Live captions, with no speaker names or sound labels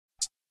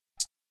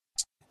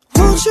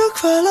Won't you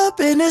crawl up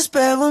in this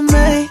bed with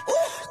me?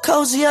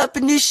 Cozy up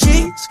in these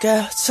sheets,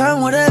 girl.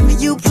 Turn whatever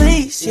you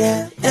please,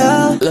 yeah,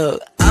 yeah.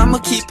 Look, I'ma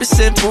keep it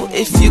simple.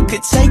 If you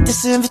could take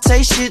this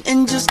invitation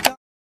and just go.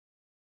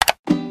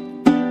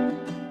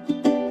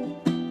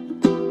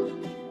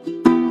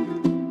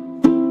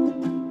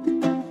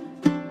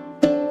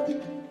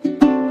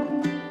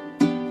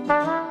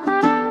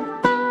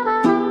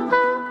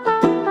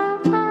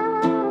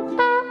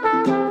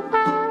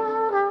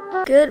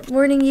 Good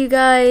morning, you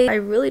guys. I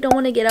really don't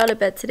want to get out of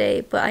bed today,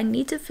 but I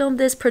need to film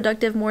this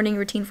productive morning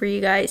routine for you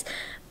guys.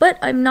 But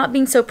I'm not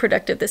being so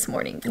productive this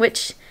morning,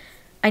 which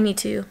I need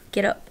to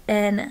get up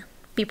and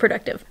be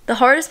productive. The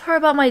hardest part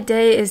about my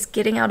day is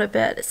getting out of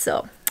bed,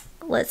 so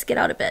let's get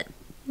out of bed.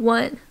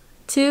 1,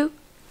 2,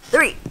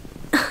 3.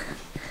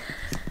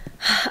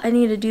 I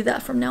need to do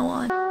that from now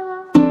on.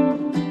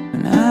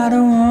 And I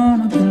don't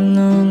wanna be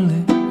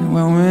lonely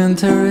when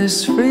winter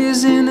is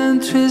freezing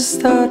and trees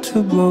start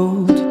to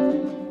bolt.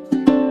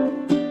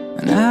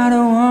 I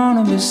don't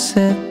wanna be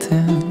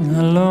sitting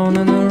alone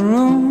in a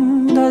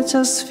room that's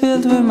just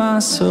filled with my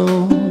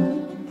soul.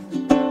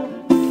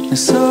 And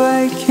so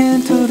I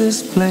came to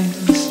this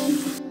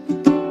place,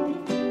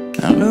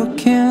 I'm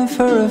looking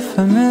for a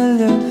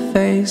familiar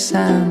face,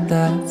 and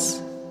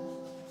that's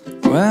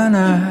when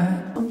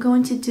I'm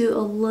going to do a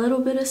little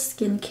bit of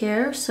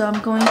skincare. So I'm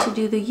going to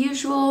do the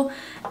usual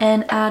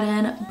and add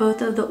in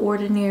both of the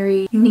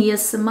ordinary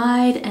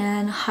niacinamide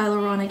and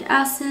hyaluronic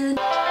acid.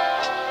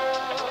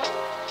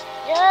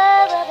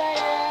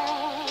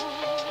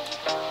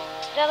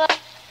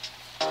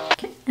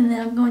 And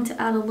then I'm going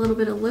to add a little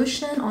bit of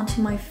lotion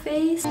onto my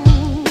face. And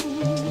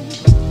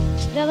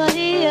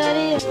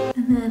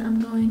then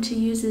I'm going to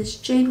use this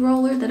jade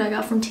roller that I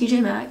got from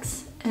TJ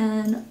Maxx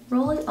and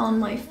roll it on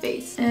my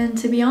face. And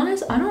to be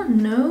honest, I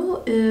don't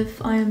know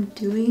if I am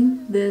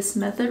doing this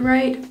method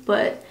right,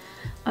 but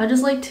I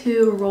just like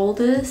to roll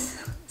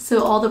this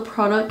so all the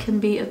product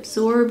can be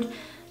absorbed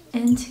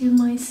into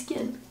my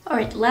skin.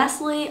 Alright,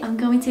 lastly, I'm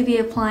going to be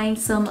applying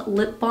some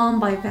lip balm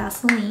by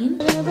Vaseline.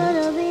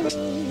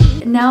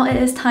 Now it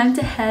is time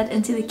to head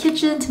into the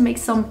kitchen to make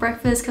some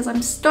breakfast because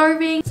I'm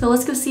starving. So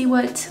let's go see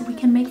what we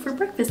can make for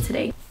breakfast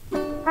today.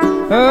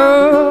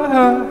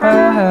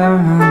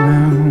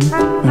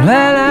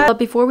 But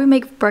before we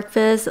make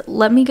breakfast,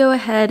 let me go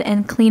ahead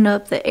and clean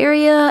up the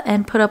area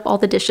and put up all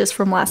the dishes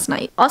from last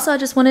night. Also, I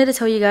just wanted to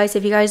tell you guys,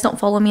 if you guys don't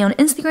follow me on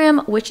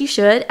Instagram, which you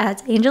should,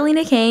 at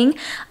Angelina Khang,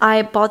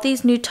 I bought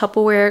these new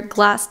Tupperware,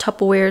 glass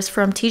Tupperwares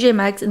from TJ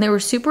Maxx, and they were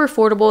super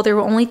affordable. They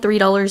were only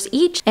 $3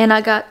 each, and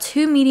I got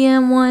 2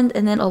 medium ones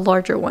and then a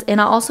larger one.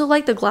 And I also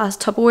like the glass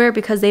Tupperware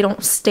because they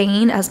don't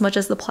stain as much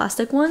as the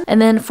plastic one.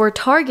 And then for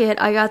Target,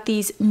 I got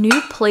these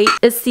new plates.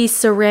 It's these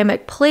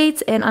ceramic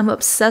plates, and I'm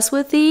obsessed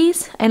with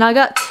these. And I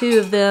got 2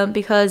 of them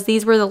because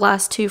these were the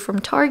last 2 from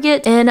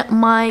Target. In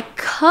my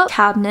cup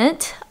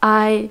cabinet,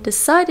 I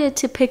decided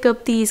to pick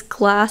up these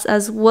glass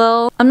as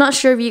well. I'm not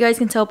sure if you guys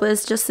can tell, but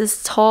it's just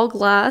this tall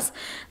glass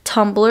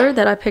tumbler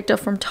that I picked up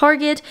from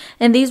Target,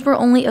 and these were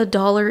only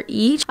 $1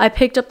 each. I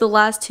picked up the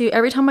last 2.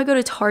 Every time I go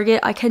to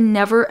Target, I can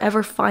never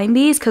ever find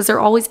these because they're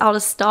always out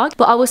of stock,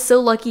 but I was so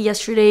lucky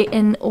yesterday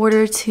in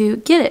order to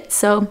get it,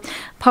 so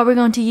probably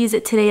going to use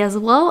it today as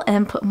well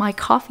and put my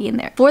coffee in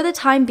there. For the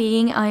time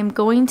being, I'm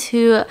going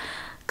to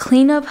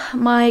clean up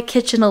my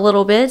kitchen a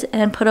little bit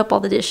and put up all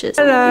the dishes.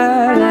 And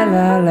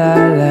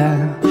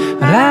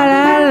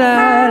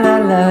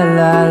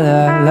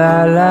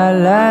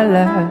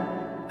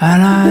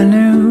I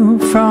knew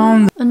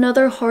from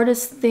another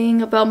hardest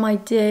thing about my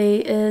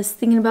day is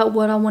thinking about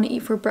what I want to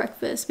eat for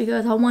breakfast,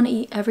 because I want to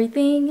eat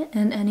everything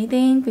and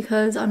anything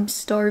because I'm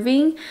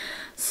starving.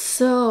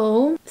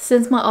 So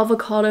since my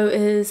avocado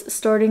is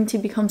starting to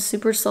become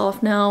super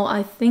soft now,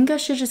 I think I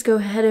should just go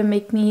ahead and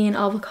make me an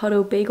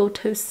avocado bagel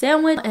toast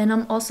sandwich. And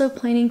I'm also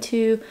planning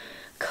to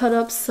cut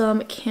up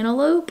some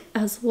cantaloupe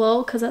as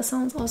well because that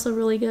sounds also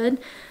really good.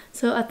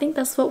 So I think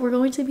that's what we're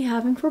going to be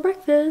having for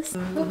breakfast.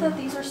 Look that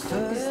these are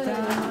so good.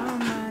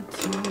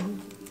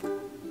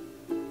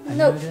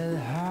 Nope.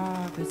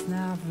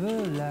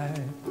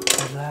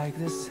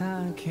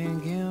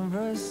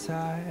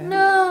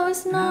 No,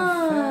 it's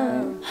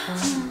not.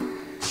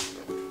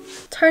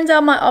 Turns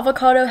out my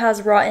avocado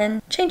has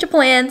rotten. Change of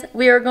plans.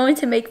 We are going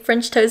to make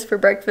French toast for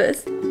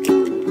breakfast.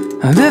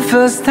 The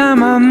first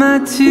time I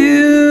met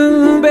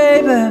you,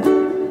 baby,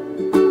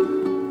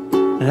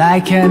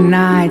 like a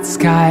night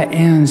sky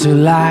in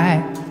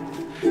July,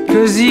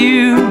 'cause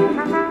you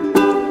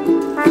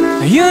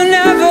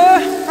never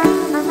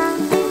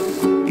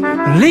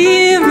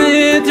leave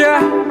me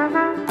dry.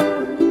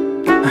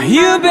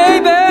 You,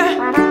 baby,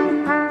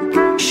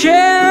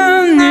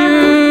 share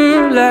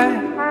new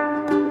light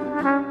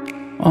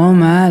all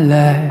my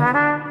life.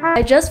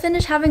 I just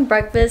finished having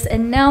breakfast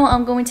and now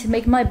I'm going to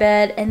make my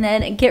bed and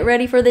then get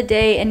ready for the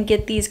day and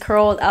get these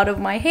curls out of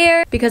my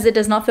hair because it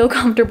does not feel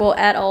comfortable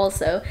at all.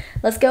 So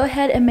let's go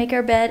ahead and make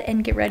our bed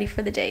and get ready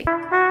for the day.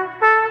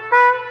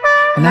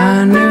 And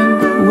I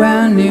knew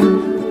when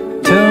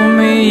you told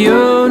me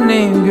your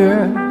name,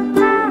 girl,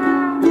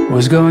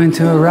 Was going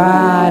to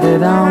ride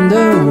it on the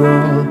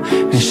road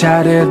and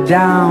shout it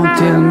down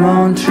till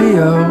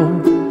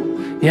Montreal.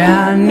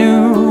 Yeah, I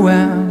knew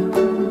when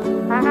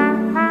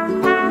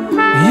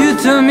you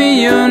told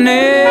me your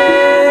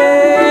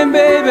name,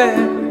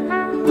 baby.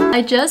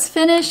 I just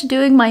finished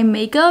doing my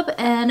makeup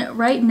and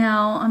right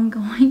now I'm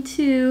going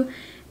to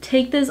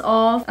take this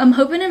off. I'm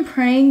hoping and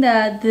praying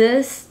that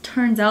this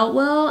turns out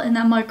well and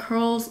that my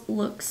curls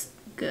looks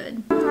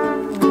good.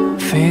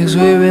 Things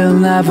we will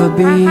never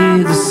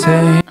be the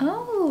same.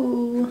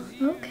 Oh,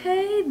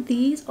 okay.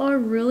 These are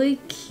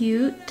really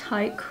cute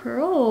tight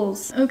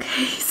curls.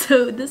 Okay,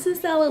 so this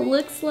is how it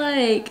looks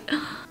like.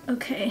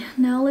 Okay,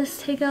 now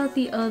let's take out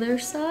the other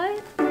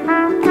side.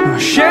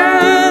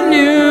 Shine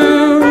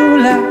you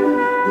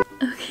light.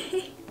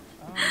 Okay.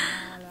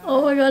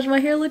 Oh my gosh, my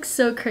hair looks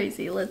so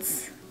crazy.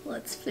 Let's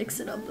fix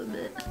it up a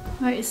bit.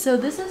 Alright, so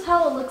this is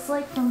how it looks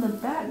like from the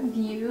back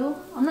view.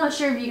 I'm not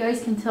sure if you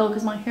guys can tell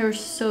because my hair is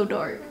so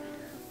dark,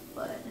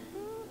 but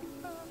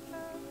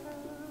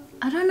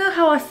I don't know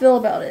how I feel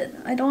about it.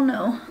 I don't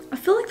know. I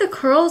feel like the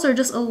curls are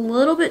just a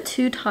little bit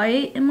too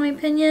tight in my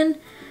opinion.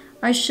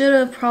 I should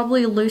have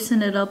probably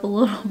loosened it up a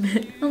little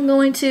bit. I'm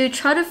going to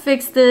try to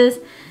fix this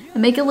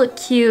and make it look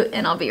cute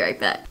and I'll be right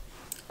back.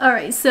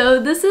 Alright,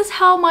 so this is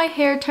how my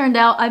hair turned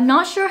out. I'm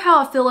not sure how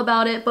I feel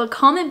about it, but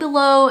comment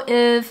below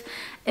if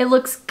it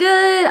looks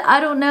good. I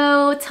don't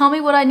know. Tell me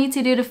what I need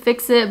to do to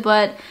fix it,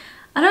 but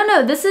I don't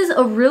know. This is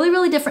a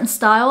really different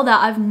style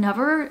that I've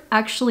never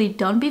actually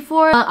done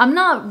before. I'm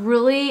not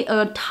really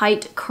a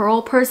tight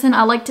curl person.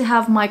 I like to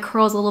have my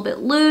curls a little bit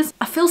loose.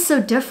 I feel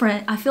so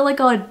different. I feel like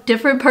I'm a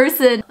different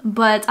person,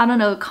 but I don't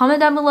know. Comment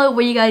down below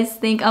what you guys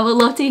think. I would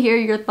love to hear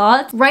your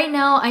thoughts. Right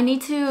now, I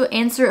need to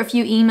answer a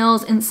few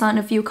emails and sign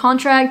a few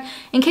contracts.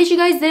 In case you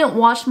guys didn't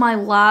watch my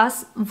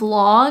last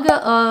vlog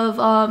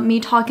of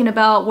me talking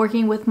about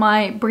working with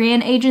my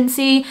brand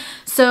agency.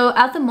 So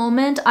at the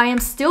moment, I am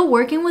still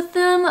working with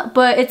them,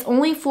 but it's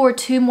only for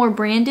 2 more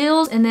brand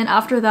deals, and then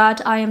after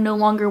that I am no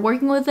longer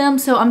working with them.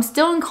 So I'm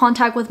still in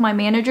contact with my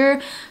manager.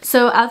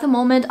 So at the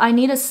moment I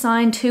need to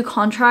sign 2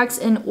 contracts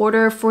in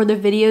order for the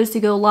videos to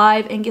go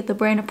live and get the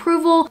brand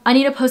approval. I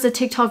need to post a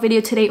TikTok video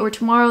today or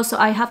tomorrow, so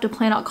I have to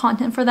plan out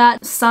content for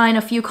that, sign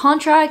a few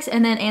contracts,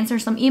 and then answer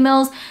some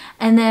emails,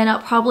 and then I'll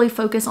probably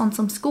focus on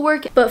some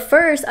schoolwork. But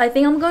first, I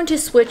think I'm going to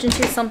switch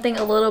into something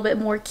a little bit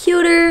more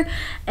cuter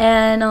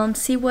and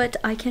see what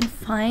I can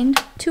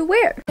find to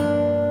wear.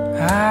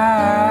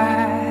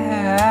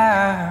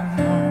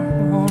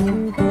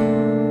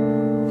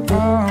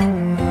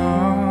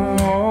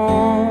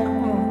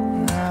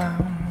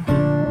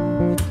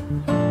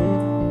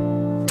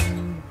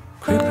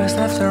 Creepers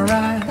left to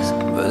rise,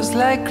 buzz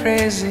like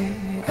crazy.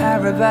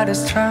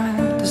 Everybody's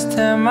trying to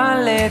steal my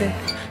lady.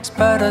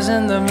 Spiders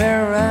in the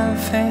mirror and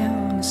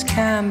things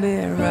can't be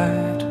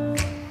right.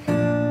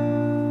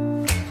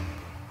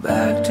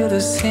 Back to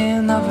the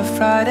scene of a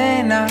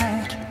Friday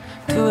night,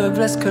 to a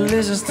blessed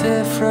collision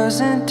still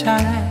frozen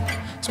tight.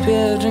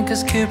 Spill drink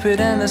as Cupid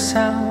and the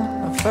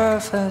sound of her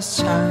first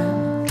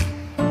chime.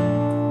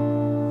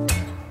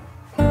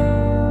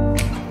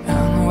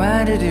 And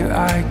why did you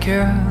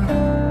argue?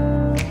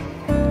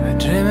 We're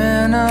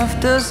dreaming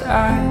of those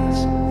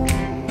eyes,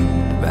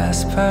 the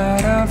best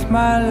part of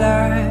my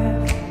life.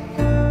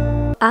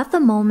 At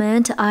the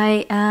moment,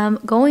 I am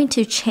going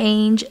to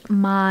change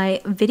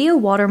my video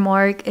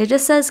watermark. It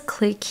just says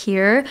click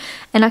here,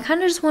 and I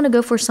kind of just want to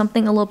go for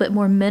something a little bit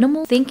more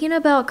minimal. Thinking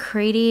about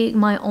creating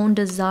my own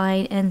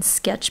design and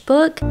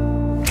sketchbook.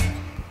 And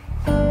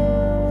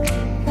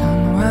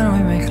when we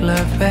make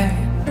love, babe,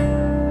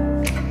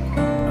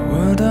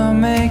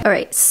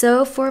 Alright,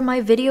 so for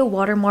my video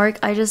watermark,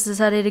 I just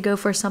decided to go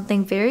for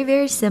something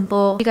very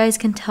simple. You guys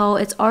can tell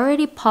it's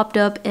already popped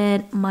up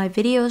in my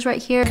videos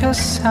right here.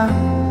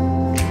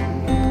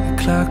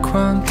 the clock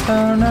won't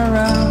turn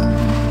around.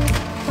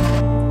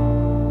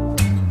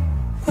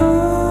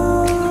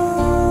 Ooh,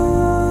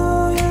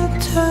 you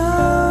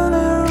turn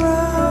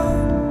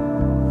around.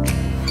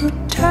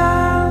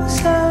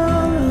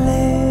 1,000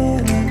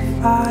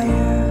 little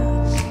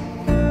fires.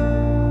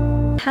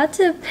 Had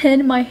to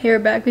pin my hair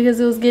back because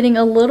it was getting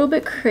a little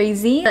bit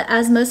crazy.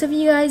 As most of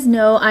you guys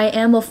know, I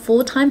am a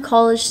full-time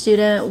college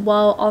student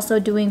while also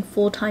doing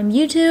full-time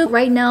YouTube.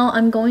 Right now,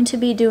 I'm going to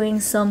be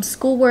doing some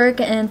schoolwork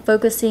and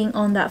focusing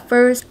on that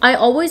first. I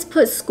always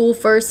put school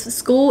first.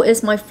 School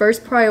is my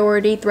first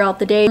priority throughout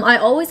the day. I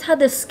always had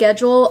this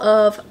schedule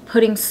of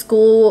putting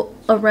school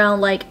around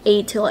like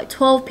 8 to like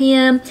 12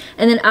 p.m.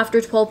 and then after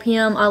 12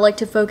 p.m. I like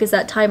to focus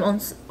that time on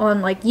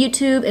like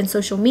YouTube and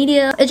social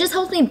media. It just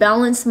helps me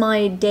balance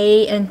my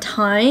day and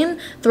time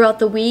throughout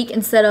the week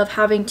instead of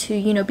having to,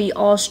 you know, be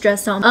all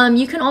stressed out.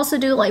 You can also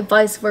do like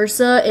vice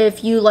versa.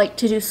 If you like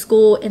to do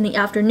school in the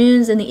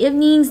afternoons and the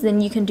evenings,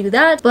 then you can do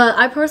that. But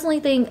I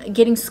personally think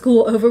getting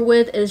school over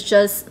with is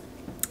just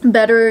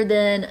better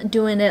than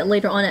doing it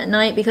later on at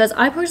night, because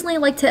I personally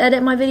like to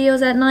edit my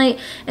videos at night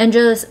and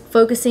just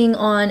focusing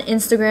on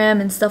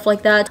Instagram and stuff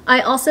like that.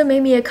 I also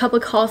made me a cup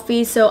of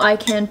coffee so I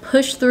can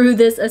push through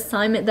this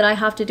assignment that I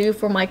have to do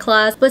for my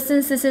class. But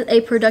since this is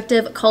a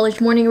productive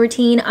college morning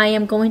routine, I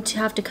am going to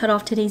have to cut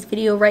off today's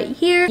video right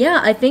here.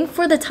 Yeah, I think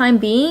for the time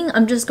being,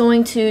 I'm just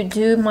going to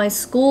do my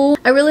school.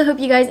 I really hope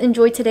you guys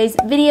enjoyed today's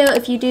video.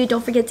 If you do,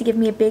 don't forget to give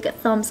me a big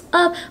thumbs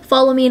up.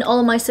 Follow me in all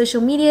of my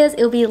social medias.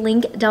 It'll be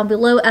linked down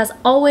below as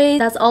always.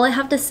 That's all I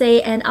have to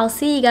say, and I'll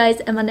see you guys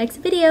in my next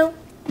video.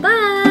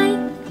 Bye!